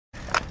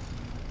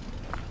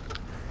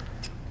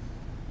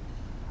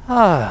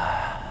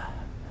Nice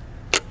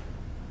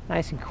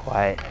and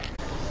quiet.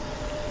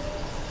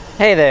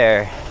 Hey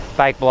there,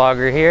 bike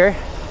blogger here.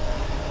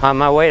 On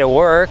my way to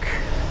work.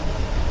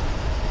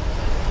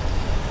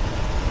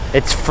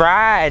 It's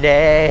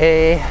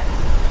Friday.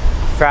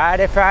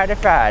 Friday.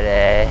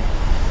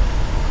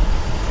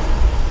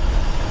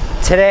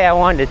 Today I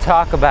wanted to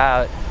talk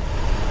about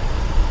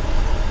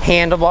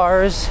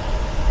handlebars.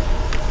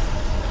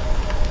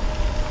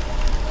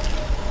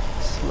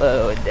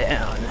 Slow it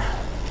down.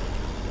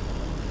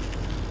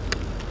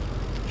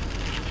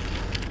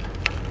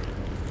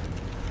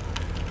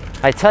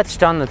 I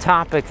touched on the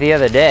topic the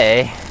other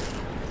day,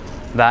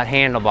 about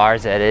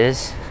handlebars that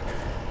is,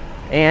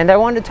 and I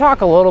wanted to talk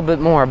a little bit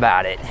more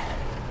about it.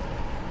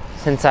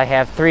 Since I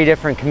have 3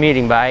 different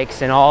commuting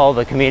bikes, and all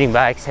the commuting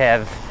bikes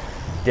have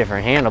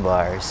different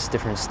handlebars,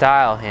 different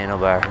style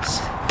handlebars.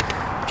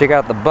 Check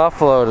out the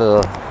Buffalo to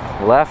the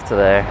left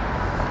there.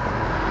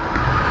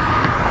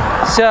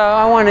 So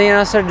I want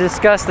to, sort of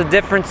discuss the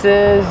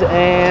differences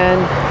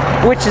and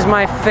which is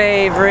my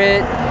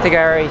favorite. I think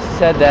I already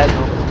said that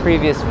in the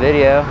previous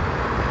video.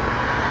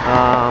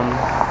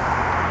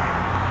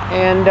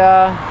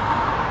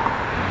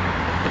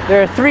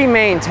 There are 3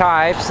 main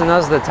types, and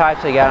those are the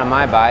types I got on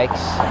my bikes.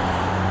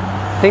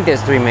 I think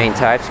there's 3 main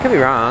types. Could be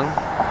wrong.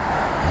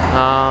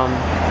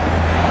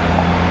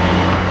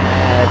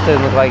 It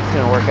doesn't look like it's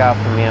going to work out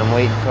for me. I'm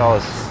waiting for all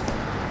this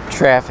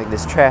traffic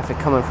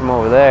coming from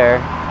over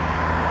there.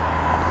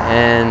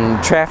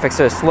 And traffic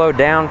sort of slowed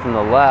down from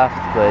the left,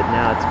 but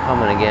now it's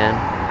coming again.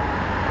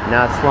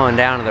 Now it's slowing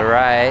down to the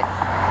right.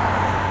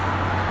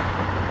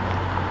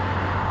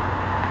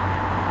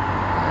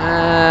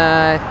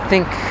 I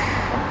think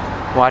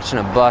watching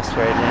a bus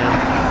right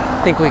now.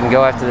 I think we can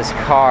go after this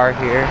car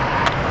here.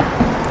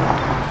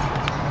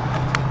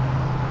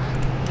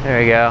 There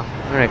we go.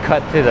 I'm gonna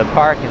cut through the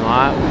parking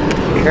lot.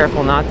 Be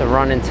careful not to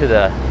run into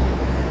the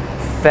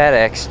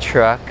FedEx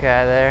truck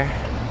guy there.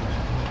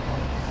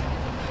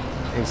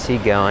 Where's he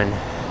going?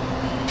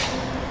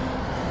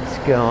 It's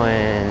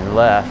going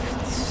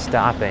left,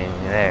 stopping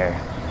there.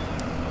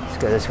 Let's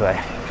go this way.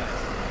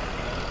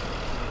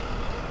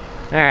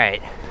 All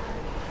right.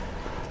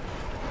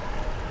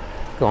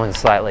 Going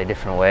slightly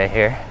different way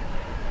here.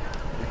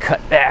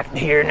 Cut back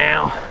here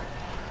now.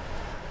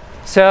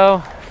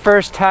 So,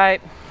 first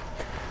type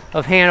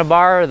of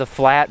handlebar are the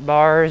flat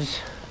bars.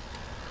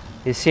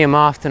 You see them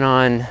often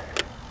on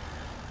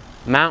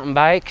mountain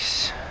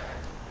bikes.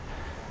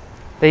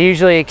 They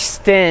usually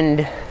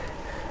extend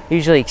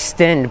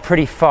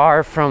pretty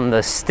far from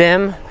the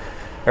stem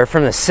or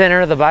from the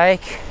center of the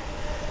bike.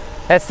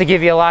 That's to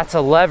give you lots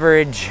of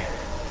leverage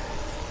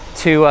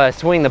to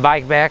swing the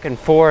bike back and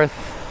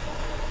forth,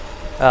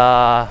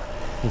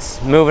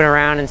 moving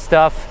around and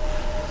stuff.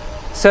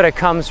 Sort of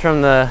comes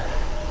from the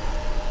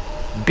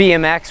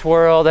BMX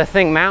world. I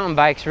think mountain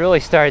bikes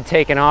really started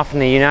taking off in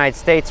the United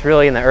States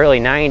really in the early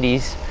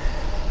 90s,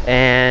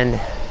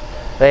 and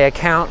they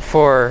account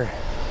for,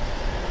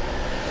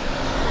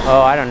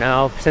 I don't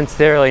know, since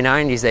the early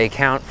 90s they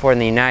account for in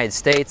the United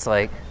States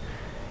like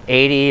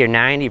 80 or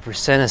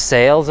 90% of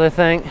sales, I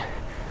think.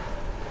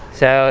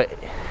 So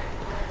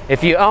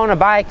if you own a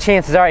bike,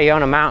 chances are you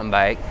own a mountain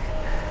bike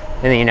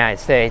in the United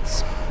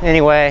States.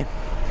 Anyway,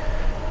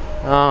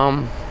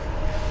 so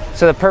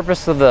the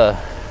purpose of the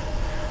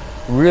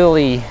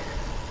really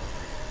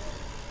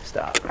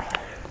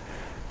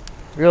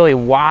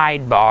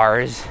wide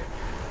bars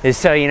is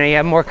so you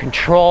have more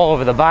control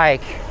over the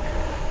bike.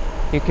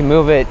 You can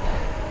move it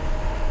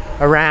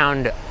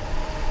around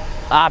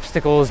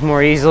obstacles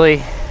more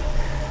easily.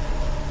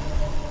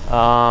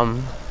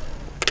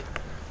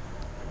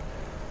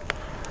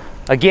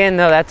 Again,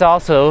 though, that's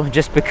also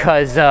just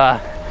because on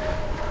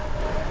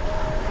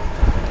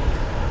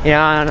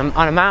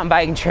a mountain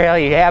biking trail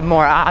you have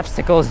more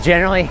obstacles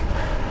generally.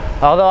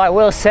 Although I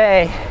will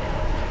say,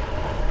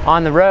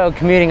 on the road,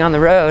 commuting on the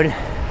road,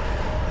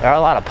 there are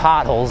a lot of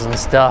potholes and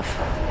stuff.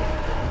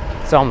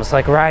 It's almost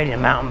like riding a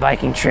mountain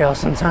biking trail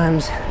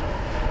sometimes.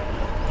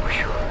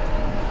 Whew.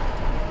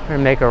 I'm gonna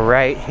make a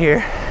right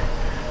here.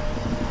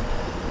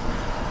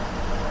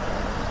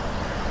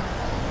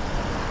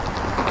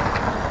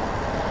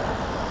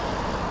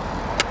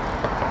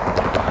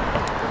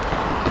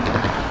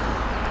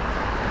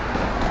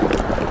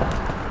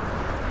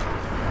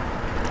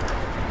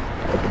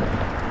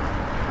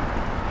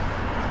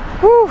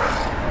 Whew.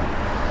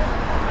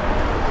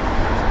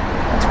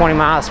 20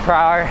 miles per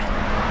hour.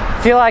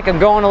 Feel like I'm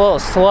going a little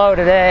slow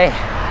today.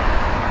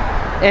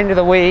 End of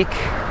the week.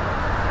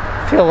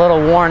 Feel a little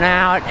worn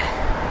out.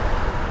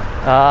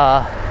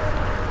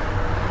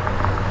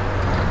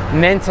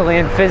 Mentally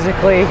and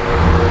physically.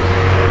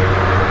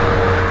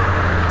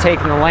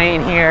 Taking the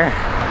lane here.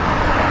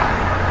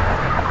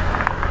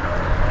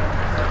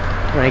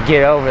 I'm gonna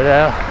get over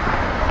though.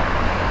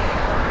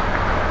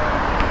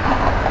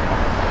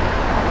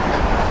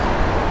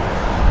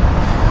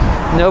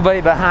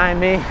 Nobody behind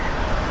me.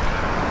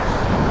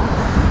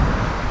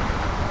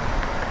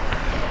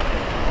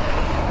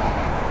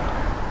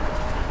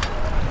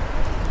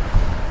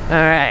 All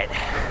right.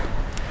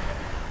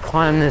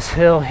 climb this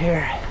hill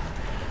here.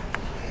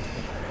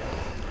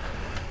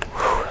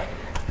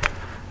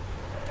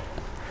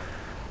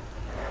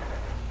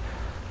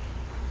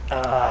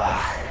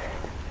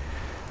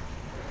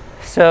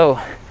 So,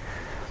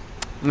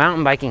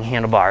 mountain biking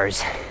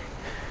handlebars.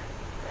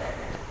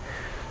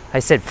 I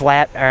said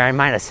flat, or I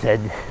might have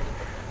said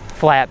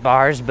flat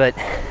bars, but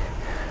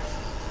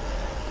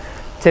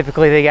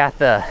typically they got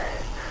the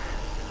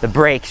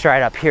brakes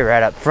right up here,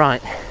 right up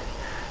front,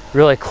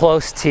 really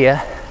close to you,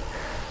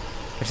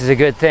 which is a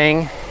good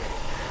thing.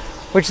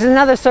 Which is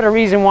another sort of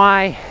reason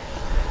why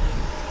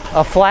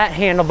a flat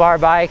handlebar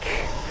bike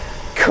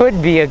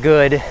could be a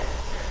good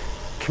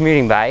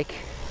commuting bike.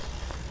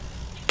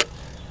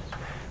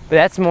 But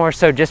that's more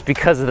so just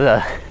because of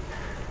the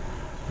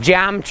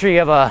geometry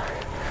of a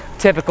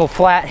typical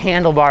flat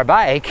handlebar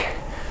bike.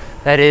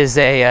 That is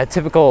a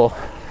typical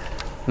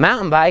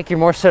mountain bike. You're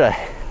more sort of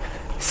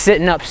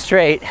sitting up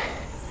straight,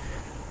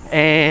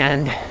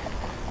 and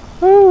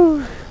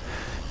you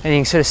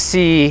can sort of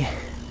see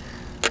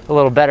a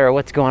little better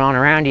what's going on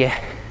around you.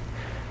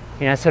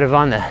 You know, sort of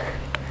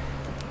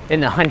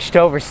in the hunched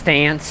over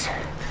stance,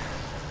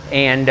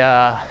 and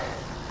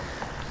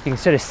you can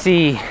sort of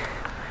see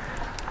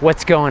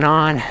what's going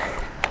on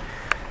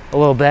a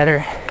little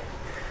better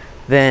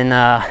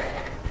than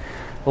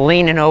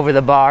leaning over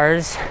the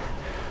bars.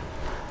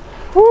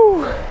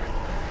 Woo!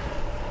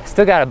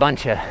 Still got a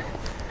bunch of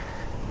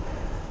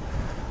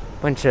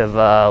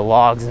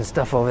logs and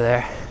stuff over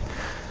there.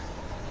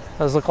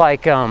 Those look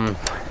like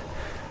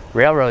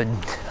railroad,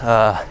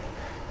 what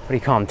do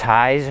you call them,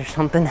 ties or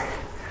something?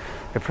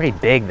 They're pretty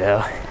big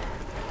though.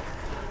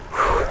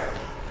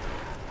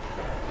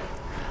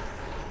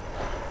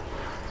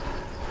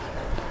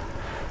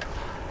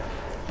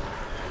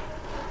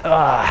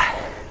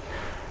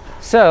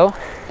 So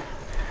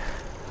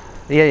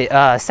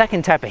the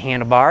second type of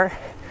handlebar,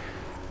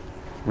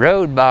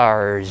 road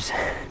bars.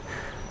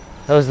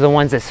 Those are the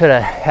ones that sort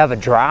of have a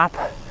drop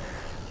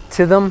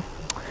to them,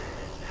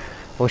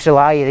 which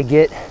allow you to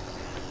get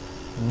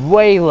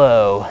way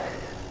low,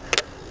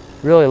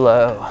 really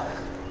low,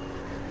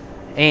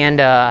 and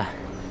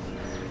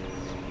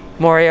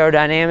more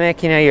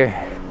aerodynamic. You know, you're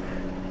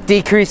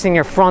decreasing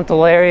your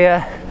frontal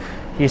area.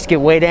 You just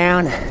get way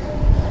down,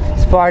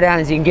 as far down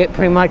as you can get,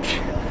 pretty much,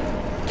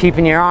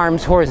 keeping your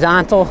arms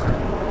horizontal,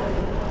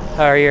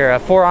 or your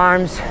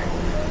forearms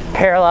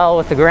parallel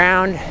with the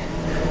ground,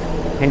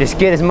 and just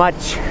get as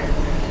much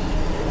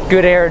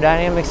good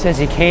aerodynamics as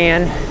you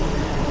can.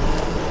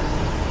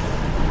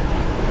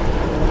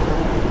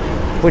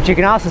 Which you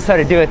can also sort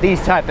of do with these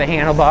type of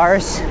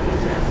handlebars.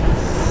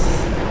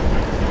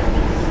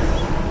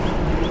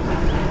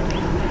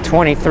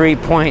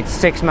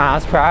 23.6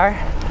 miles per hour.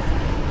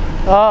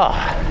 Oh,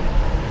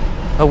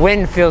 the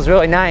wind feels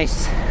really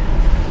nice.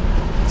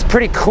 It's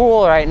pretty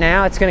cool right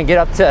now. It's gonna get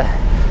up to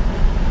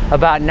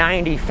about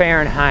 90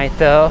 Fahrenheit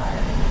though.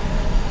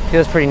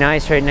 Feels pretty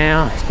nice right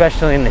now,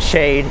 especially in the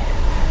shade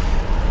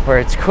where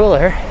it's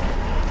cooler.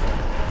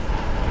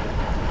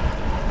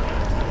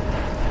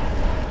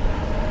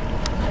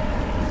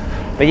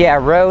 But yeah,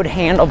 road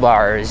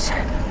handlebars.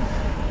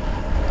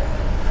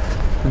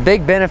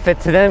 Big benefit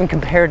to them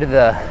compared to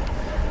the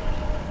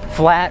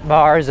flat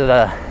bars or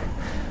the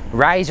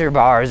riser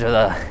bars or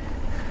the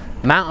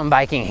mountain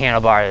biking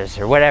handlebars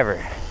or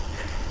whatever,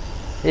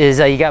 is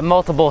you got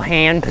multiple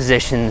hand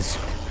positions,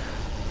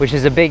 which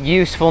is a big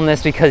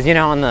usefulness, because, you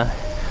know, on the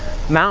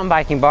mountain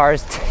biking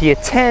bars, you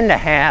tend to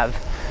have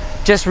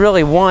just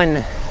really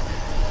one,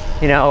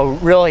 you know,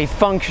 really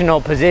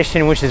functional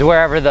position, which is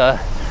wherever the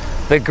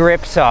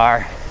grips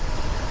are.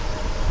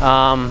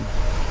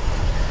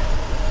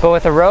 But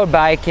with a road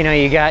bike, you know,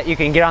 you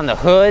can get on the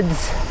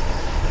hoods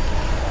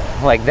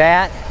like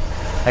that,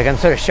 like I'm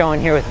sort of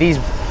showing here with these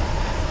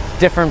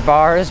different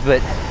bars,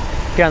 but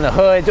get on the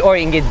hoods, or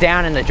you can get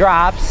down in the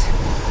drops.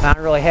 I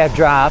don't really have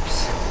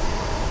drops.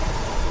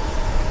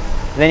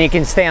 Then you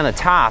can stay on the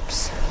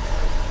tops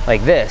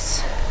like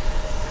this.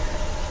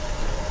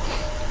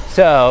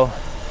 So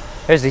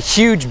there's a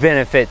huge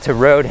benefit to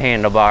road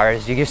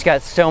handlebars. You just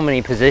got so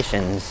many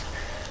positions.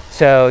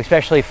 So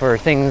especially for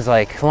things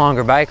like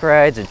longer bike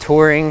rides or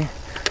touring,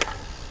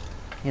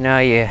 you know,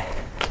 you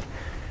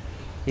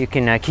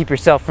can keep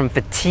yourself from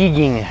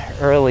fatiguing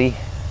early.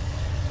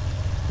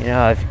 You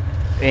know,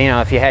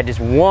 if you had just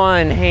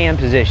one hand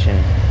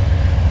position.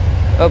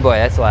 Oh boy,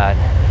 that's loud.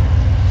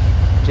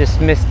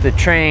 Just missed the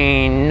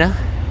train.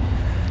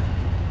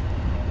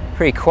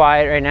 Pretty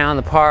quiet right now in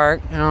the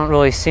park. I don't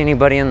really see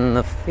anybody in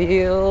the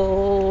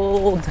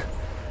field.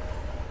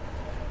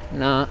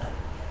 No,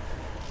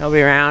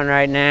 nobody around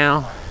right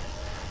now.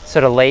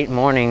 Sort of late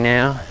morning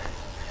now,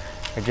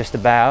 or just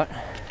about.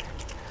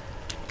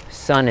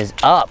 Sun is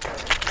up.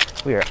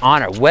 We are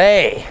on our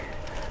way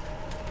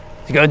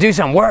to go do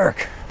some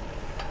work.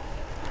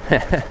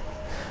 So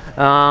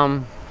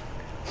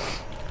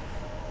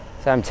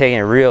I'm taking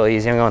it real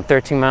easy. I'm going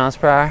 13 miles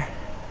per hour.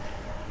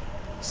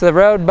 So the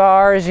road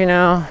bars, you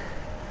know,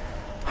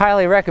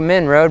 highly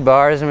recommend road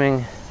bars. I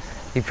mean,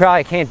 you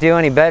probably can't do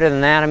any better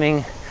than that. I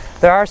mean,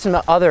 there are some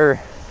other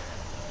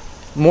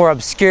more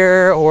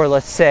obscure, or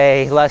let's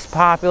say less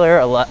popular,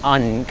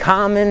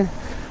 uncommon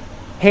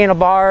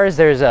handlebars.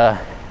 There's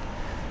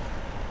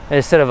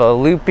sort of a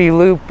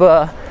loopy-loop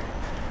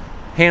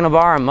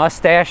handlebar, a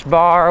mustache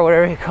bar,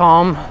 whatever you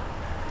call them.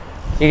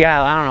 You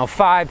got, I don't know,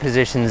 5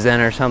 positions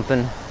then or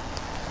something.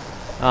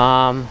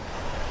 That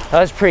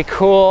was pretty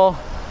cool.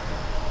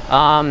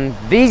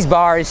 These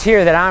bars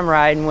here that I'm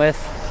riding with,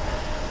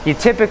 you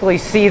typically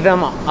see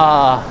them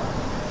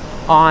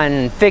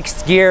on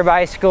fixed gear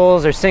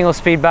bicycles or single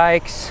speed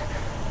bikes.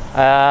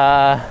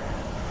 I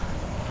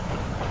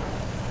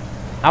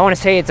want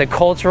to say it's a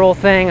cultural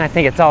thing. I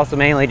think it's also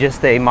mainly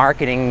just a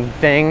marketing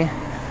thing.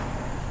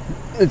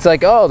 It's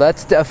like, oh,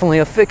 that's definitely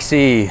a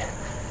fixie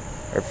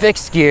or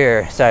fixed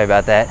gear. Sorry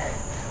about that.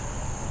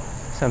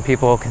 Some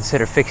people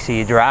consider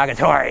fixie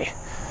derogatory.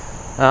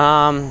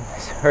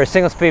 Or a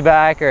single speed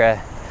bike, or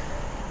a,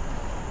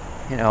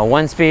 you know,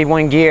 1 speed,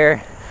 1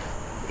 gear.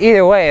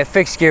 Either way, a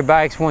fixed gear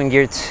bike's 1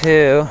 gear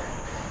too,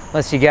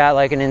 unless you got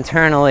like an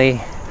internal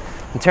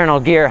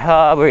gear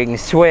hub where you can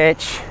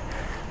switch,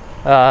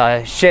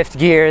 shift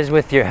gears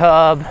with your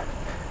hub.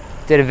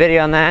 Did a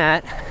video on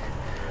that.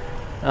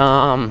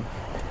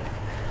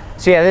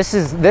 So yeah,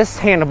 this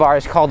handlebar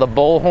is called a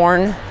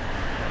Bullhorn.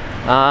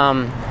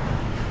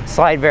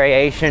 Slight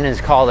variation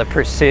is called a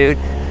Pursuit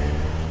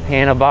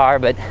handlebar,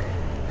 but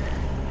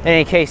in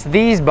any case,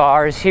 these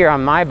bars here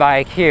on my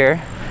bike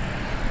here,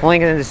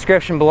 link in the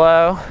description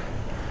below.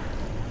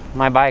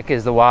 My bike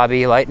is the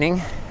Wabi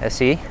Lightning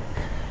SE.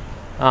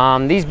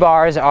 These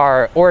bars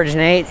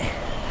originate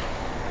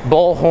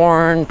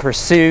Bullhorn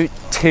Pursuit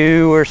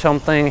 2 or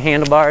something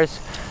handlebars.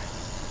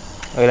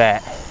 Look at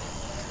that.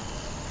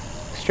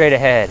 Straight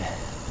ahead.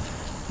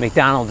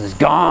 McDonald's is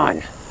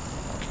gone.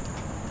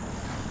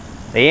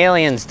 The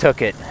aliens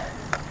took it.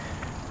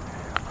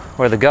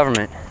 Or the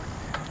government,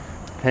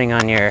 depending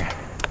on your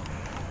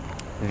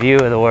view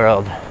of the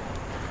world.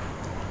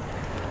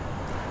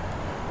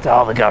 It's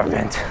all the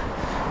government.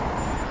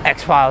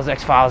 X-Files,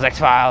 X-Files,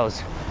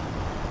 X-Files.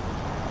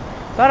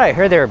 Thought I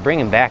heard they were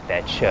bringing back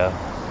that show.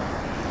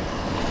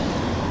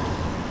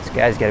 This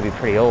guy's got to be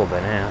pretty old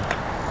by now.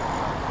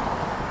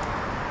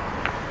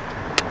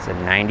 It's a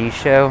 90s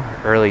show,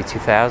 early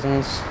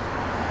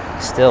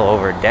 2000s. Still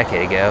over a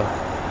decade ago.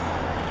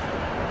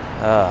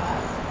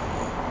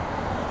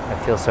 I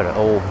feel sort of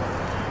old.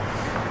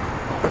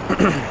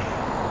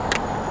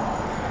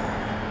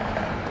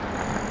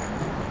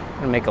 I'm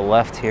gonna make a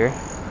left here.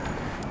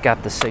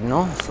 Got the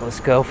signal, so let's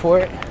go for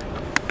it.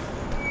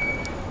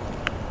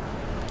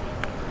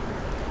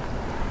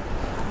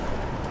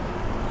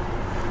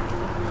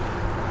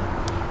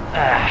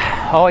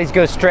 Always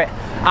go straight.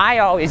 I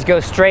always go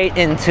straight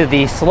into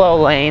the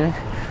slow lane,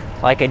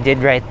 like I did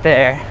right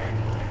there.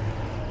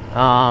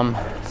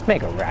 Let's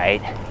make a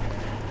right.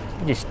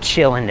 I'm just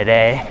chilling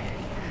today.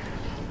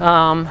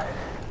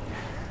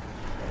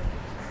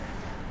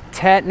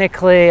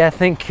 Technically, I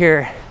think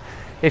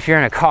if you're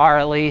in a car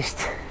at least,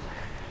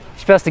 you're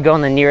supposed to go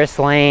in the nearest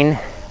lane,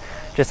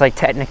 just like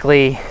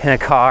technically in a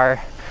car.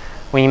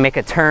 When you make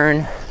a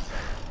turn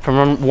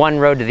from one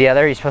road to the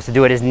other, you're supposed to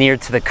do it as near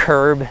to the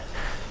curb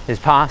as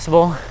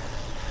possible.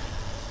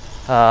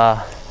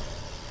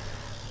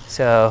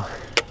 So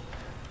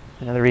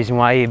another reason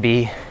why you'd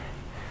be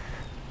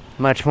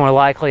much more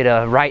likely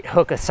to right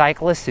hook a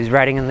cyclist who's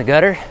riding in the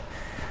gutter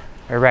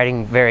or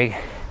riding very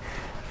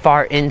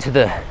far into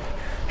the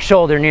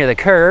shoulder near the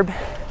curb.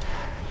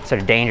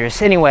 Sort of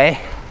dangerous. Anyway,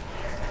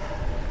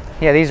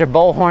 yeah, these are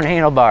Bullhorn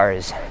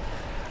handlebars.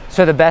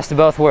 So the best of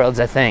both worlds,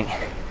 I think.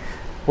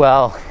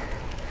 Well,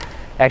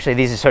 actually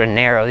these are sort of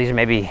narrow. These are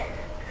maybe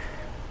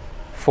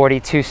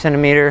 42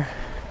 centimeter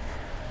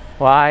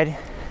wide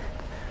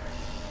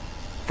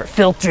for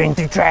filtering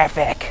through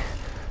traffic.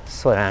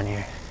 Slow down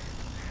here.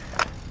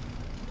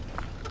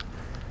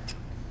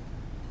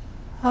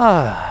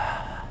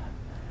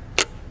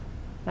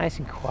 Nice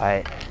and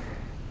quiet.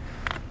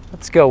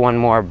 Let's go one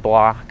more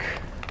block.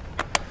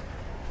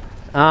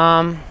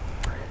 Bullhorn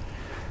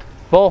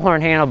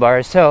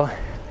handlebars. So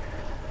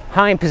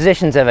how many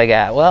positions have I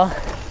got? Well,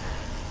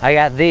 I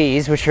got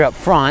these, which are up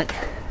front.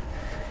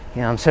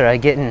 You know, I'm sort of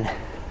getting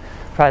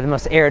probably the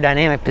most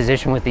aerodynamic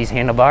position with these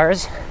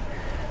handlebars.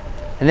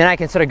 And then I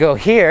can sort of go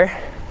here,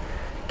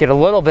 get a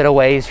little bit of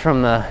ways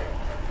from the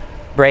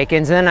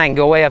break-ins, and then I can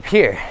go way up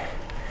here.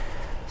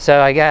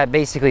 So I got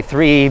basically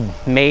 3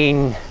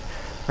 main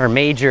or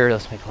major,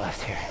 let's make a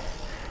left here,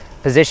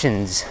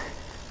 positions.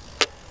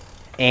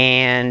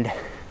 And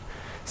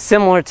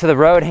similar to the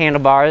road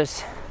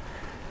handlebars,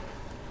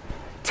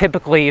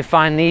 typically you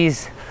find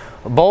these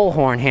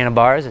Bullhorn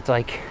handlebars. It's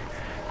like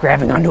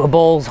grabbing onto a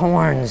bull's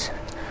horns.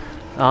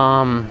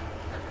 The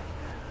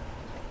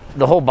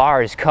whole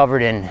bar is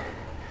covered in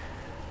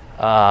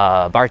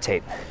bar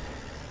tape.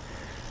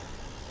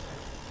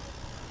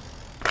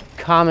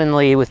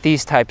 Commonly with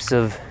these types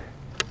of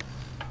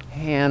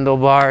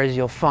handlebars,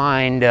 you'll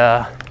find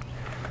the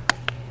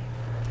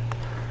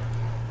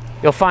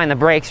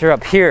brakes are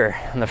up here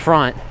in the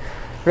front.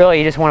 Really,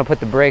 you just want to put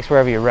the brakes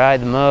wherever you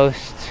ride the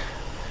most.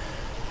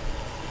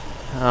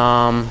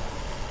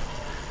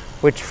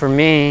 which for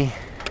me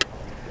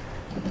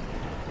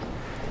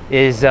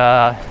is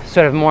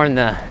sort of more in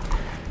the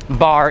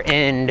bar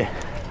end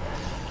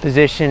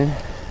position,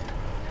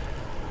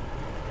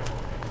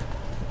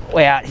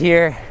 way out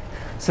here.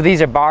 So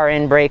these are bar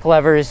end brake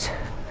levers.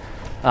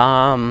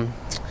 You'll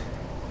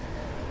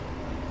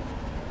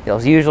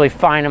usually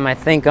find them, I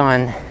think,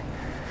 on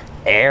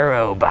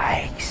aero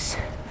bikes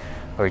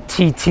or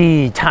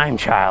TT time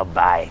trial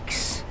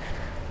bikes.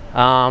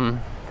 Although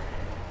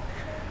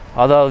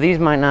these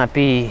might not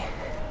be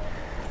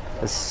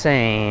the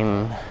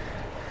same.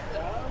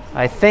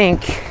 I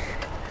think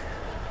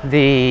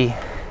the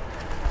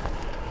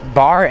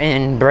bar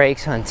end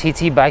brakes on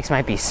TT bikes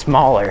might be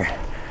smaller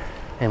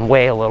and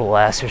weigh a little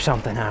less or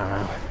something, I don't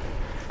know.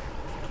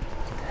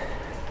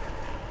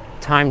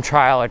 Time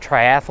trial or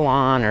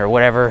triathlon or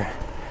whatever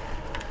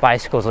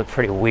bicycles look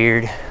pretty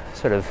weird,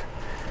 sort of.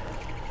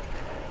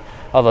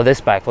 Although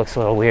this bike looks a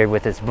little weird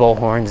with its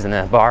bullhorns and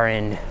the bar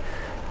end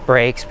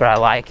brakes, but I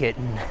like it.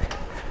 And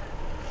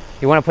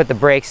you want to put the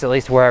brakes at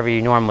least wherever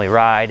you normally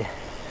ride.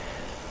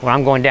 When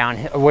I'm going down,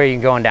 where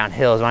you're going down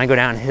hills. When I go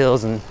down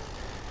hills and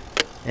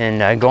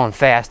going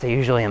fast, I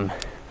usually am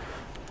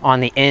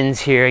on the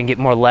ends here and get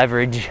more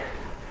leverage.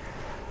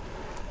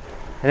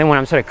 And then when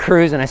I'm sort of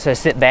cruising, I sort of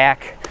sit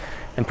back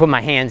and put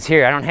my hands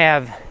here. I don't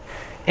have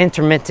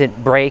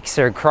intermittent brakes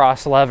or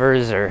cross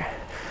levers or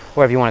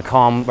whatever you want to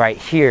call them right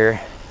here.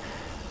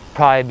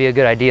 Probably be a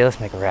good idea. Let's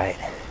make a right.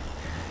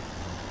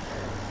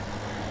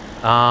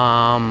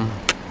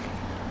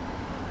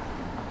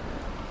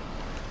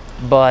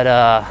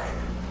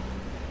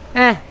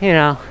 You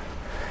know.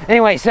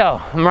 Anyway,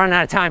 so I'm running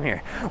out of time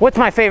here. What's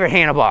my favorite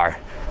handlebar?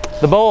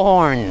 The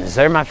Bullhorns.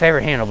 They're my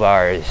favorite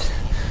handlebars.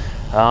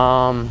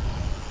 I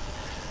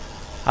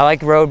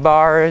like road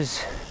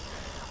bars.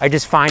 I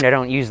just find I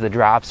don't use the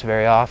drops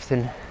very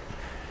often.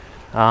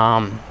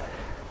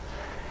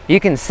 You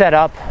can set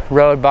up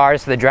road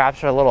bars so the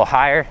drops are a little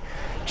higher.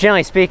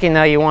 Generally speaking,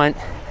 though, you want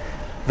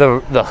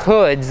the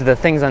hoods, the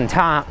things on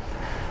top,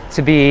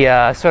 to be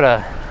sort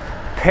of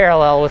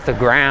parallel with the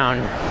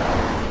ground.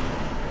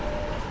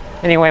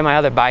 Anyway, my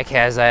other bike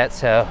has that,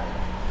 so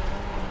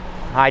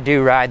I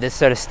do ride this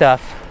sort of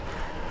stuff.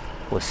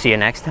 We'll see you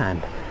next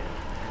time.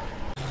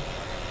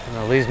 I'm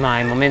gonna lose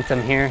my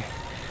momentum here.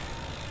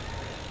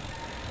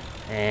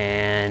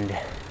 And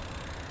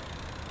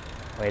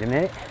wait a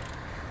minute.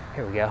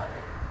 Here we go.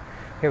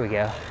 Here we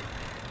go.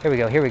 Here we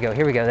go. Here we go.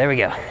 Here we go. There we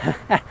go.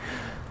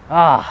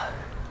 Ah,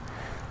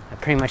 I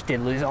pretty much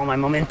did lose all my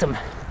momentum.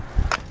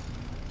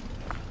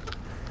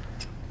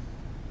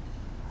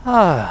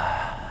 Ah.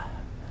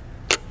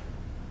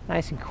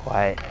 Nice and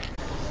quiet.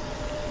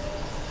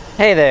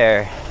 Hey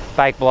there,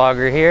 bike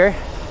blogger here.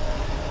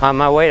 On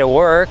my way to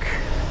work.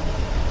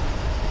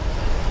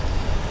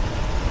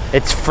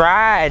 It's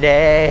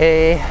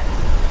Friday.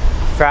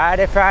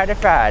 Friday.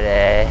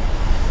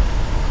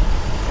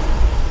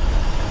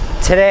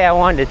 Today I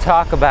wanted to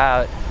talk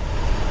about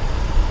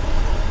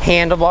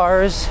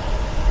handlebars.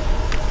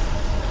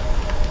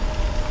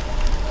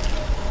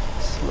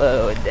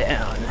 Slow it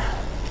down.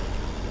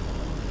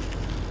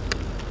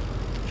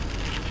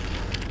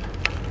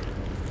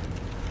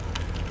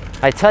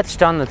 I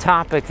touched on the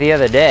topic the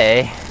other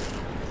day,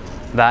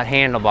 about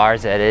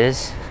handlebars that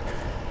is,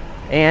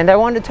 and I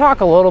wanted to talk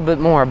a little bit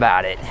more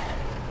about it,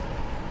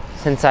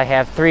 since I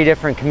have 3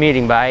 different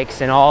commuting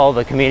bikes and all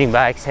the commuting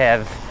bikes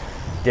have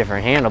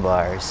different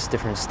handlebars,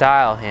 different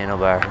style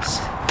handlebars.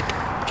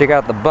 Check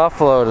out the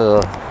Buffalo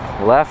to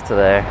the left of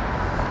there.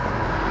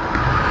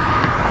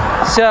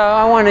 So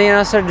I want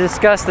to, sort of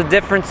discuss the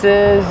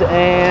differences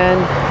and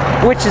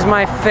which is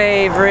my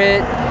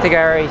favorite. I think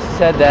I already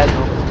said that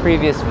in the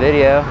previous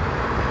video.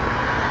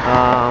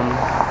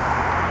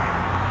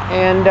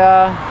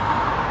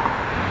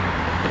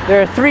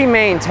 There are 3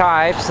 main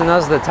types, and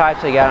those are the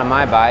types I got on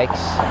my bikes.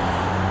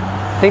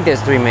 I think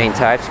there's 3 main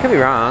types. Could be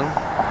wrong.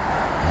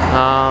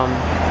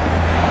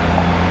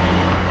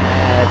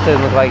 It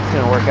doesn't look like it's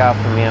going to work out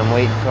for me. I'm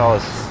waiting for all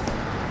this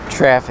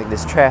traffic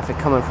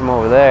coming from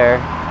over there.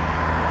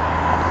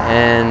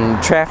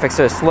 And traffic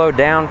sort of slowed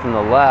down from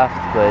the left,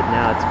 but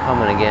now it's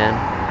coming again.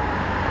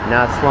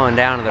 Now it's slowing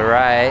down to the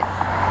right.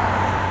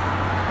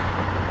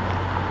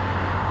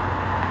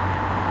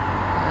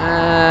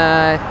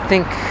 I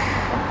think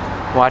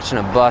watching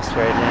a bus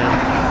right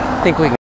now. I think we can